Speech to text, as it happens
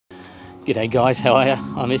G'day guys, how are you?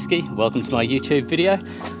 I'm Iski. Welcome to my YouTube video.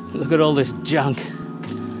 Look at all this junk.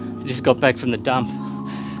 I just got back from the dump.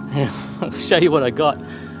 I'll show you what I got.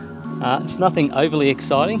 It's nothing overly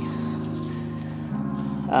exciting.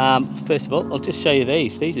 First of all, I'll just show you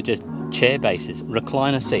these. These are just chair bases,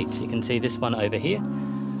 recliner seats. You can see this one over here.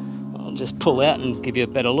 I'll just pull out and give you a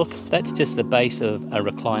better look. That's just the base of a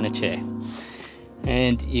recliner chair.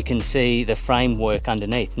 And you can see the framework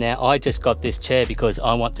underneath. Now I just got this chair because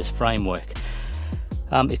I want this framework.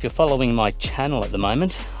 If you're following my channel at the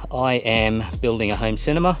moment, I am building a home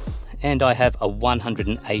cinema and I have a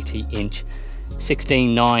 180-inch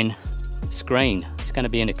 16:9 screen. It's going to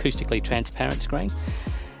be an acoustically transparent screen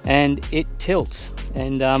and it tilts,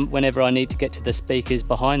 and whenever I need to get to the speakers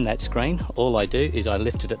behind that screen, all I do is I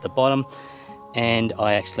lift it at the bottom and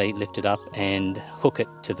I actually lift it up and hook it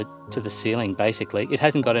to the ceiling. Basically, it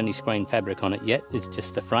hasn't got any screen fabric on it yet, it's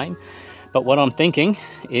just the frame. But what I'm thinking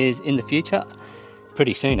is in the future,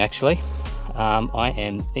 pretty soon actually, I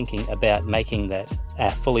am thinking about making that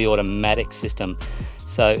a fully automatic system,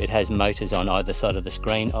 so it has motors on either side of the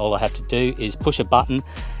screen. All I have to do is push a button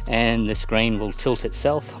and the screen will tilt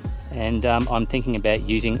itself. And I'm thinking about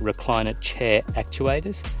using recliner chair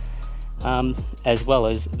actuators, as well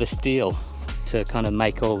as the steel, to kind of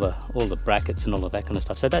make all the brackets and all of that kind of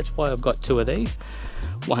stuff. So that's why I've got two of these,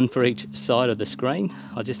 one for each side of the screen.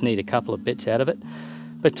 I just need a couple of bits out of it.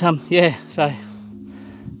 But yeah, so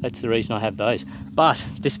that's the reason I have those. But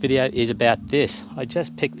this video is about this. I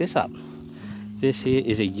just picked this up. This here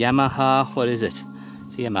is a Yamaha, what is it?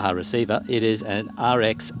 It's a Yamaha receiver. It is an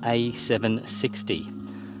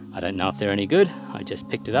RX-A760. I don't know if they're any good. I just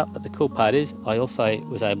picked it up, but the cool part is I also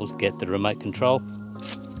was able to get the remote control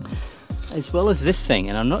as well as this thing,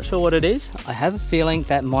 and I'm not sure what it is. I have a feeling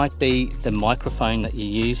that might be the microphone that you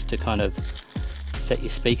use to kind of set your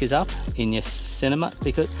speakers up in your cinema,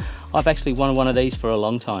 because I've actually wanted one of these for a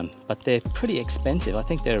long time, but they're pretty expensive. I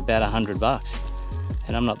think they're about $100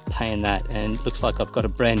 and I'm not paying that, and it looks like I've got a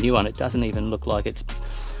brand new one. It doesn't even look like it's been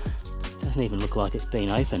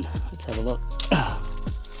opened. Let's have a look.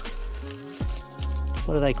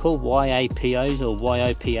 What are they called? YAPOs or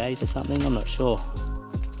YOPAs or something? I'm not sure.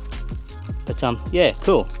 But yeah,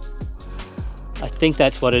 cool. I think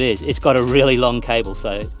that's what it is. It's got a really long cable,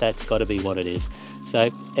 so that's got to be what it is. So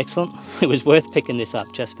excellent. It was worth picking this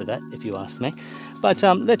up just for that, if you ask me. But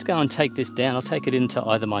let's go and take this down. I'll take it into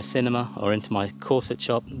either my cinema or into my corset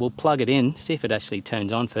shop. We'll plug it in, see if it actually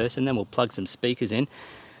turns on first, and then we'll plug some speakers in,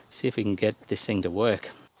 see if we can get this thing to work.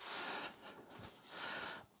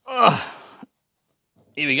 Oh,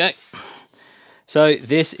 here we go. So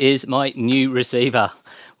this is my new receiver.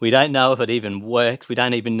 We don't know if it even works. We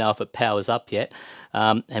don't even know if it powers up yet,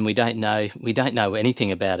 and we don't know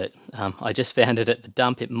anything about it. I just found it at the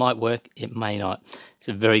dump. It might work, it may not. It's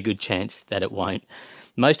a very good chance that it won't.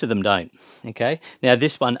 Most of them don't. Okay. Now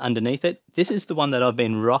this one underneath it, this is the one that I've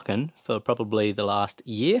been rocking for probably the last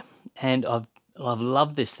year, and I've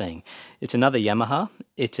loved this thing. It's another Yamaha.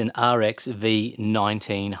 It's an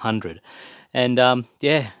RX-V1900, and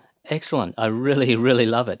yeah, excellent. I really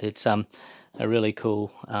love it. It's a really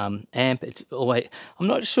cool amp. It's always, I'm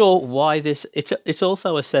not sure why this, it's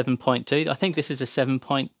also a 7.2. I think this is a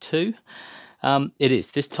 7.2. It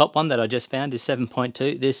is. This top one that I just found is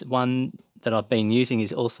 7.2. This one that I've been using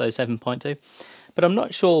is also 7.2. But I'm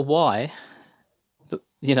not sure why,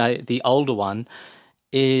 you know, the older one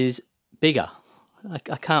is bigger. I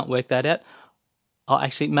can't work that out. Oh,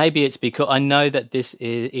 actually, maybe it's because I know that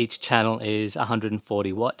each channel is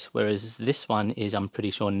 140 watts, whereas this one is, I'm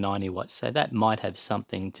pretty sure, 90 watts. So that might have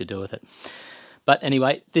something to do with it. But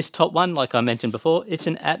anyway, this top one, like I mentioned before, it's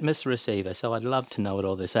an Atmos receiver. So I'd love to know what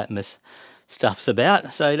all this Atmos stuff's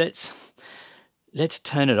about. So let's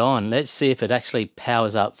turn it on. Let's see if it actually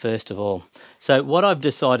powers up first of all. So what I've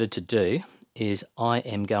decided to do is I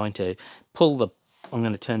am going to I'm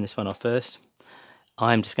going to turn this one off first.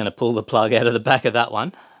 I'm just going to pull the plug out of the back of that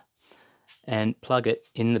one and plug it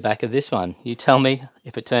in the back of this one. You tell me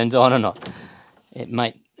if it turns on or not. It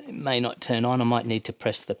may not turn on. I might need to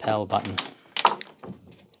press the power button.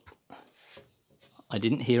 I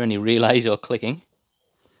didn't hear any relays or clicking,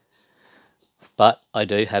 but I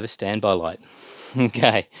do have a standby light.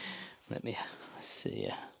 Okay, let me see.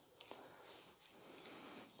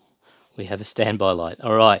 We have a standby light.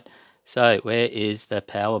 All right. So where is the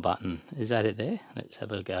power button? Is that it there? Let's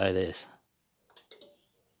have a go at this.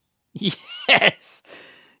 Yes!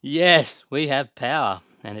 Yes, we have power.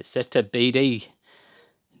 And it's set to BD.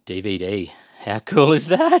 DVD. How cool is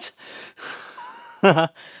that?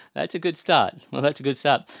 That's a good start. Well, that's a good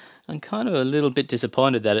start. I'm kind of a little bit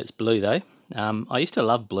disappointed that it's blue though. I used to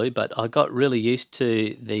love blue, but I got really used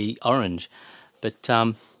to the orange. But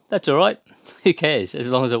that's all right. Who cares, as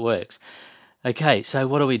long as it works. Okay, so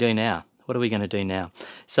what do we do now? What are we going to do now?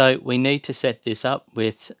 So we need to set this up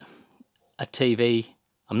with a TV.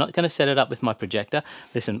 I'm not going to set it up with my projector.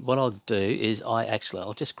 Listen, what I'll do is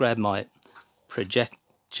I'll just grab my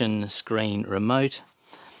projection screen remote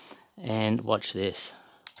and watch this.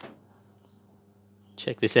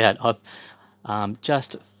 Check this out. I've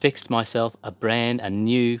just fixed myself a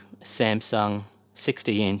new Samsung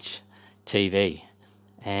 60-inch TV,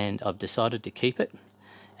 and I've decided to keep it,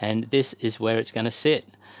 and this is where it's going to sit.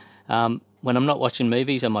 When I'm not watching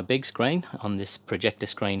movies on my big screen, on this projector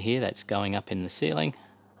screen here that's going up in the ceiling,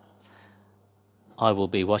 I will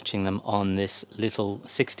be watching them on this little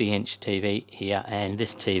 60-inch TV here, and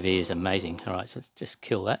this TV is amazing. All right, so let's just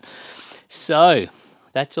kill that. So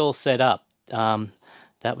that's all set up.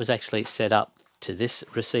 That was actually set up to this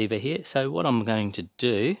receiver here. So what I'm going to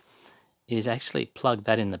do is actually plug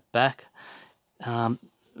that in the back.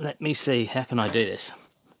 Let me see, how can I do this?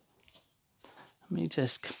 Let me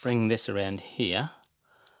just bring this around here.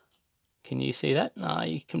 Can you see that? No,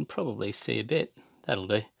 you can probably see a bit. That'll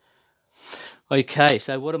do. Okay,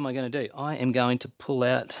 so what am I going to do? I am going to pull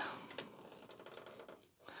out...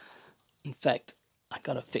 In fact, I've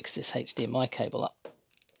got to fix this HDMI cable up.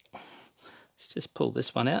 Let's just pull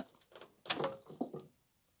this one out.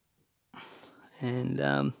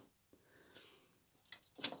 And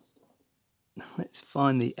let's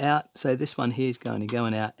find the out. So this one here is going to go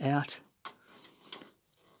in our out.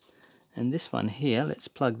 And this one here, let's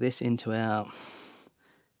plug this into our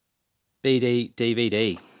BD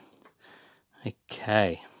DVD.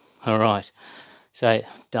 Okay, all right, so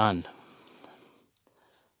done.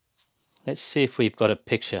 Let's see if we've got a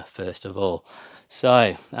picture first of all.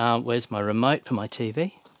 So, where's my remote for my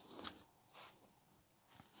TV?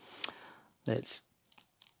 Let's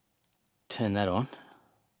turn that on.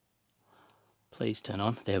 Please turn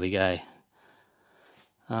on. There we go.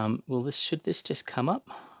 Well, should this just come up?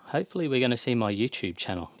 Hopefully we're going to see my YouTube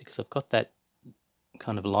channel, because I've got that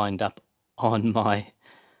kind of lined up on my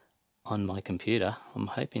computer. I'm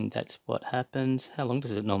hoping that's what happens. How long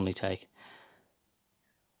does it normally take?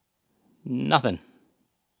 Nothing.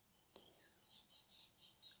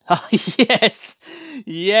 Oh, yes!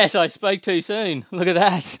 Yes, I spoke too soon. Look at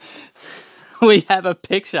that. We have a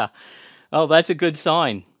picture. Oh, that's a good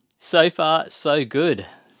sign. So far, so good.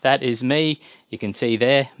 That is me. You can see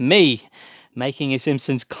there, me making a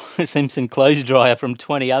Simpson clothes dryer from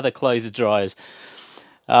 20 other clothes dryers.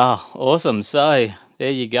 Oh, awesome. So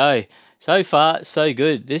there you go. So far, so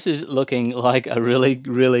good. This is looking like a really,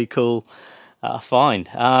 really cool find.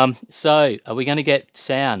 So are we going to get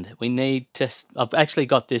sound? We need to... I've actually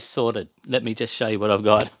got this sorted. Let me just show you what I've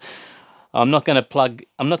got. I'm not going to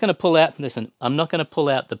pull out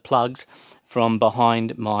the plugs from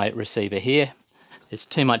behind my receiver here. There's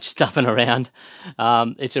too much stuffing around.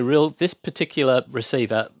 This particular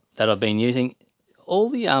receiver that I've been using, all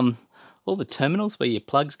the terminals where your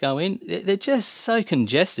plugs go in, they're just so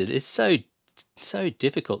congested. It's so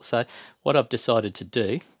difficult. So what I've decided to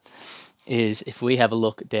do is, if we have a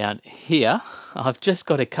look down here, I've just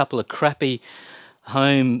got a couple of crappy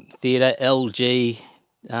home theater LG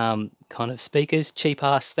kind of speakers, cheap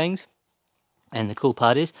ass things. And the cool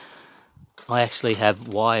part is I actually have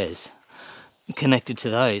wires connected to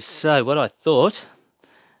those. So what I thought,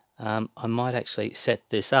 I might actually set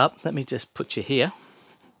this up. Let me just put you here.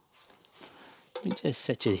 Let me just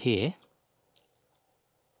set you here.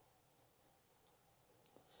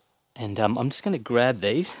 And I'm just going to grab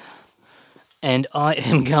these, and I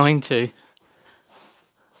am going to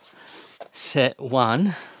set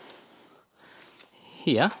one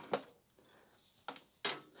here.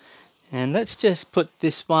 And let's just put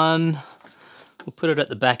this one, we'll put it at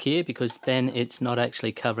the back here, because then it's not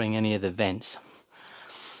actually covering any of the vents.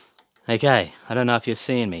 Okay, I don't know if you're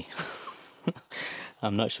seeing me.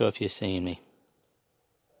 I'm not sure if you're seeing me.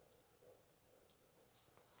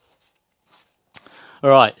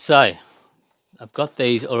 Alright, so I've got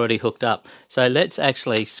these already hooked up. So let's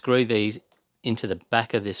actually screw these into the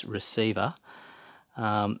back of this receiver,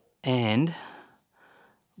 and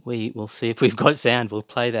we will see if we've got sound. We'll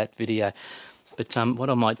play that video. But what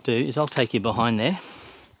I might do is I'll take you behind there.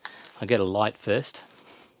 I'll get a light first.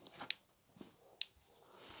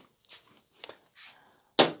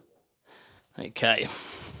 Okay,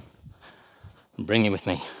 bring you with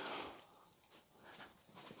me.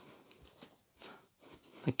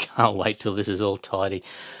 I can't wait till this is all tidy.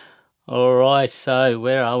 Alright, so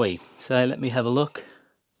where are we? So let me have a look.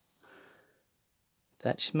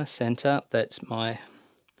 That's my center. That's my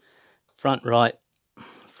front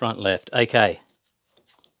front left. Okay.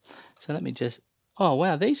 So let me just... Oh,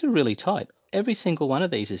 wow, these are really tight. Every single one of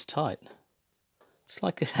these is tight. It's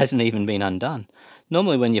like it hasn't even been undone.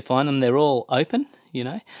 Normally when you find them, they're all open, you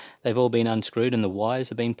know. They've all been unscrewed and the wires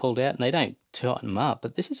have been pulled out and they don't tighten them up.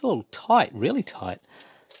 But this is all tight, really tight.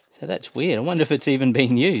 So that's weird. I wonder if it's even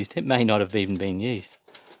been used. It may not have even been used.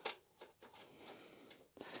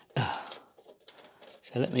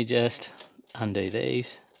 So let me just undo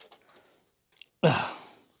these.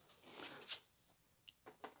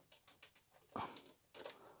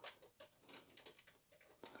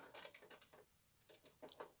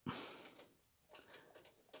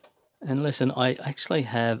 And listen, I actually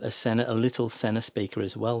have a little center speaker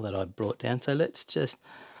as well that I brought down. So let's just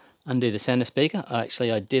undo the center speaker.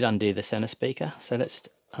 Actually, I did undo the center speaker. So let's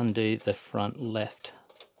undo the front left.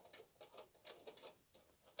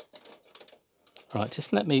 Right,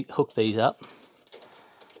 just let me hook these up.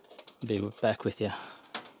 I'll be back with you.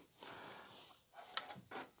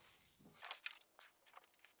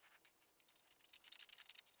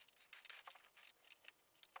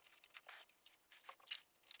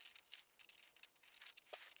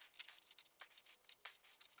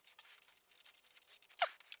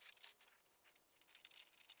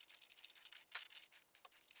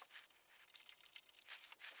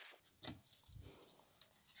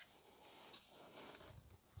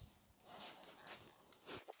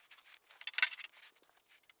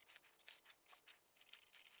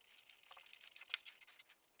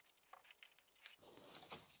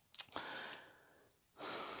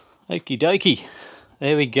 Okie dokie,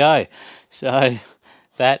 there we go. So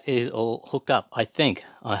that is all hooked up, I think.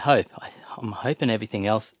 I hope. I'm hoping everything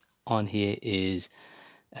else on here is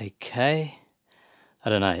okay. I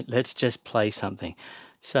don't know. Let's just play something.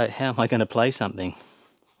 So how am I going to play something?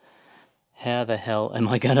 How the hell am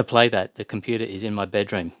I going to play that? The computer is in my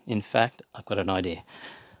bedroom. In fact, I've got an idea.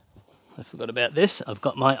 I forgot about this. I've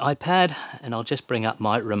got my iPad and I'll just bring up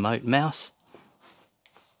my remote mouse.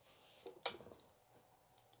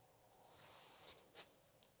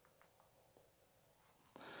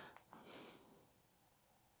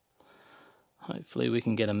 Hopefully we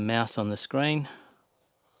can get a mouse on the screen.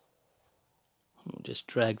 We'll just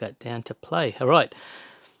drag that down to play. All right.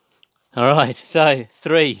 So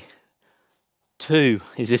 3, 2,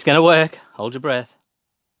 is this going to work? Hold your breath.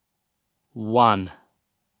 1.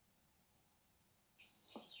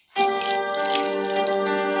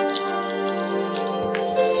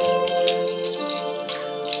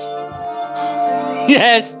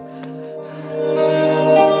 Yes.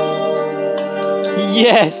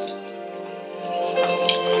 Yes.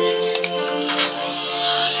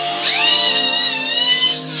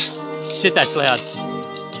 Shit, that's loud.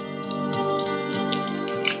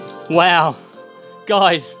 Wow.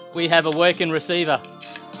 Guys, we have a working receiver.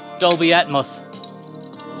 Dolby Atmos.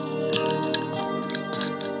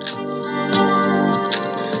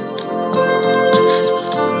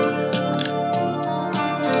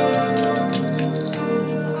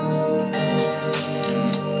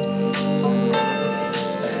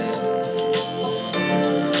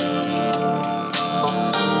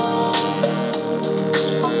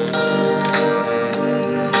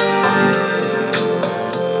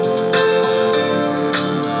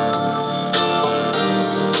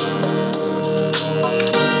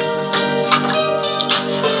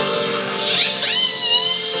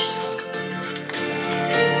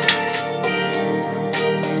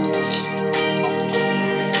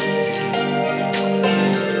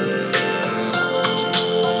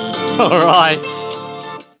 All right.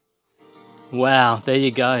 Wow, there you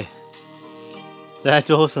go. That's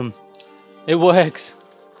awesome. It works.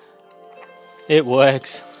 It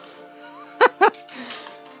works.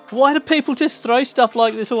 Why do people just throw stuff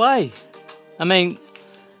like this away? I mean,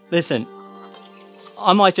 listen,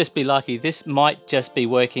 I might just be lucky. This might just be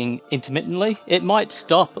working intermittently. It might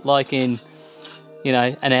stop like in, you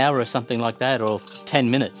know, an hour or something like that, or 10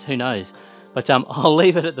 minutes, who knows. But I'll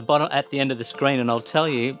leave it at the bottom, at the end of the screen, and I'll tell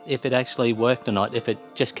you if it actually worked or not, if it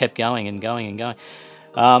just kept going and going and going.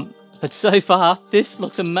 But so far, this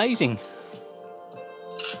looks amazing.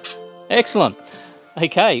 Excellent.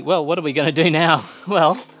 Okay, well, what are we going to do now?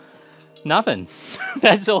 Well, nothing.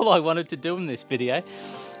 That's all I wanted to do in this video.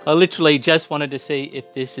 I literally just wanted to see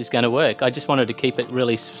if this is going to work. I just wanted to keep it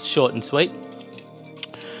really short and sweet.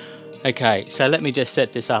 Okay, so let me just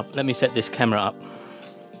set this up. Let me set this camera up.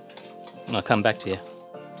 And I'll come back to you.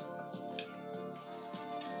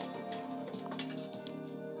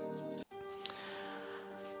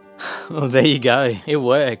 Oh, there you go. It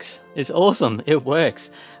works. It's awesome. It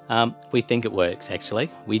works. We think it works, actually.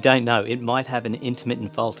 We don't know. It might have an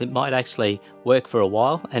intermittent fault. It might actually work for a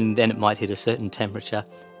while, and then it might hit a certain temperature,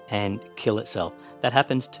 and kill itself. That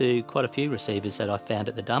happens to quite a few receivers that I found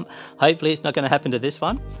at the dump. Hopefully it's not going to happen to this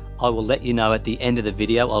one. I will let you know at the end of the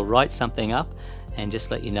video. I'll write something up and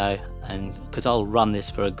just let you know, and because I'll run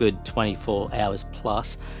this for a good 24 hours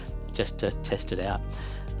plus just to test it out.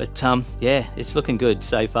 But yeah, it's looking good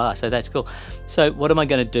so far, so that's cool. So what am I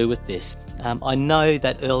going to do with this? I know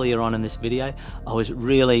that earlier on in this video I was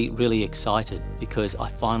really excited because I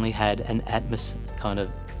finally had an Atmos kind of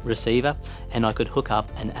receiver and I could hook up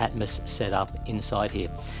an Atmos setup inside here.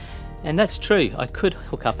 And that's true, I could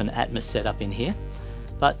hook up an Atmos setup in here,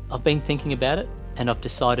 but I've been thinking about it and I've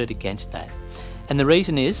decided against that. And the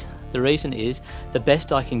reason is the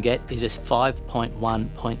best I can get is this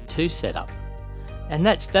 5.1.2 setup. And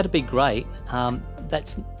that'd be great.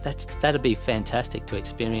 That'd be fantastic to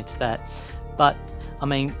experience that. But I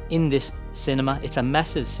mean, in this cinema, it's a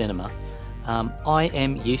massive cinema. I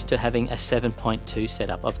am used to having a 7.2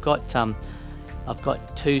 setup. I've got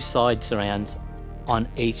 2 side surrounds on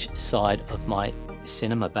each side of my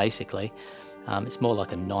cinema basically. It's more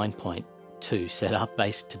like a 9.2 setup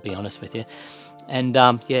base, to be honest with you. And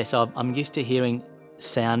yeah, so I'm used to hearing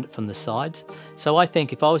sound from the sides. So I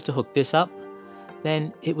think if I was to hook this up,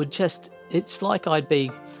 then it would it's like I'd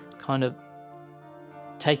be kind of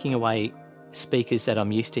taking away speakers that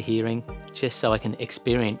I'm used to hearing just so I can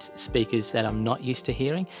experience speakers that I'm not used to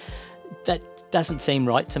hearing. That doesn't seem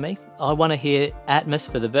right to me. I want to hear Atmos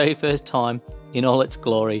for the very first time in all its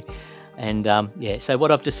glory. And yeah, so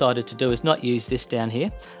what I've decided to do is not use this down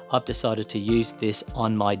here. I've decided to use this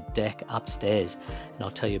on my deck upstairs, and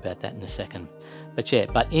I'll tell you about that in a second. But yeah,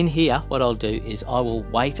 but in here what I'll do is I will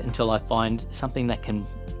wait until I find something that can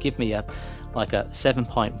give me like a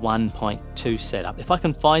 7.1.2 setup. If I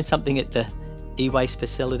can find something at the e-waste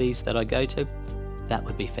facilities that I go to, that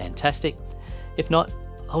would be fantastic. If not,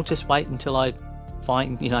 I'll just wait until I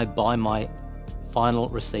find, buy my final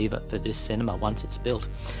receiver for this cinema once it's built.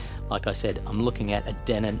 Like I said, I'm looking at a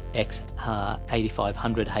Denon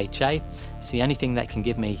X8500HA. It's the only thing that can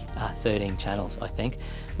give me 13 channels, I think,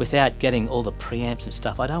 without getting all the preamps and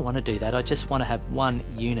stuff. I don't want to do that. I just want to have one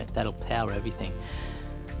unit that'll power everything.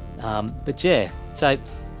 But yeah, so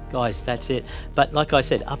guys, that's it. But like I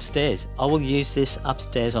said, upstairs, I will use this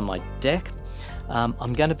upstairs on my deck.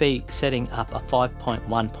 I'm going to be setting up a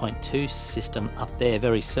 5.1.2 system up there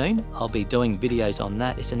very soon. I'll be doing videos on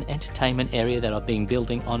that. It's an entertainment area that I've been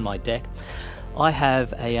building on my deck. I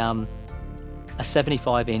have a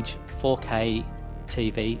 75-inch 4K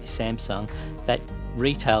TV Samsung that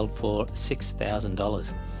retailed for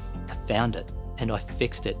 $6,000. I found it and I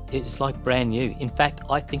fixed it. It's like brand new. In fact,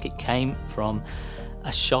 I think it came from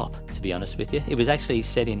a shop, to be honest with you. It was actually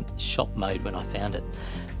set in shop mode when I found it.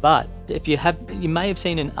 But if you may have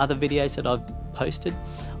seen in other videos that I've posted,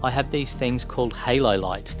 I have these things called halo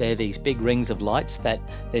lights. They're these big rings of lights that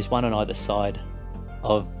there's one on either side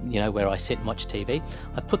of where I sit and watch TV.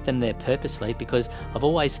 I put them there purposely because I've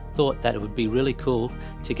always thought that it would be really cool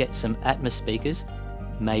to get some Atmos speakers,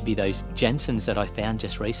 maybe those Jensens that I found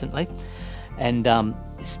just recently, and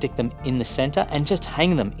stick them in the center and just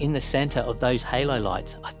hang them in the center of those halo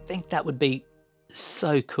lights. I think that would be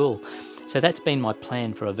so cool. So that's been my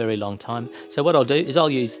plan for a very long time. So what I'll do is I'll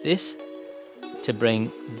use this to bring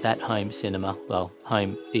that home cinema, well,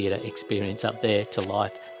 home theater experience up there to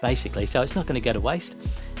life, basically. So it's not going to go to waste.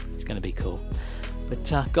 It's going to be cool. But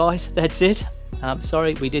guys, that's it.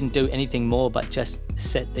 Sorry we didn't do anything more but just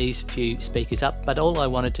set these few speakers up. But all I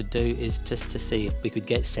wanted to do is just to see if we could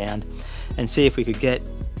get sound and see if we could get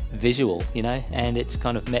visual, and it's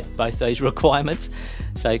kind of met both those requirements.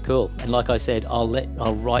 So cool. And like I said, I'll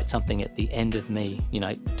write something at the end of me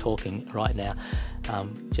talking right now,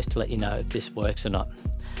 just to let you know if this works or not.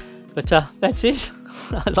 But that's it.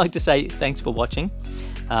 I'd like to say thanks for watching.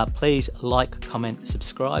 Please like, comment,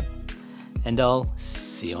 subscribe, and I'll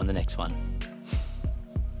see you on the next one.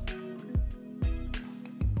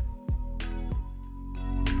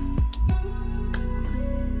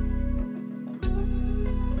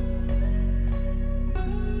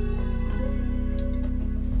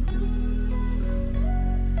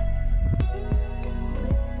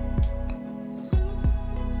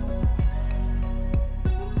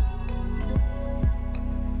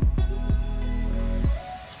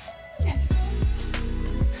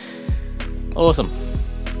 Awesome.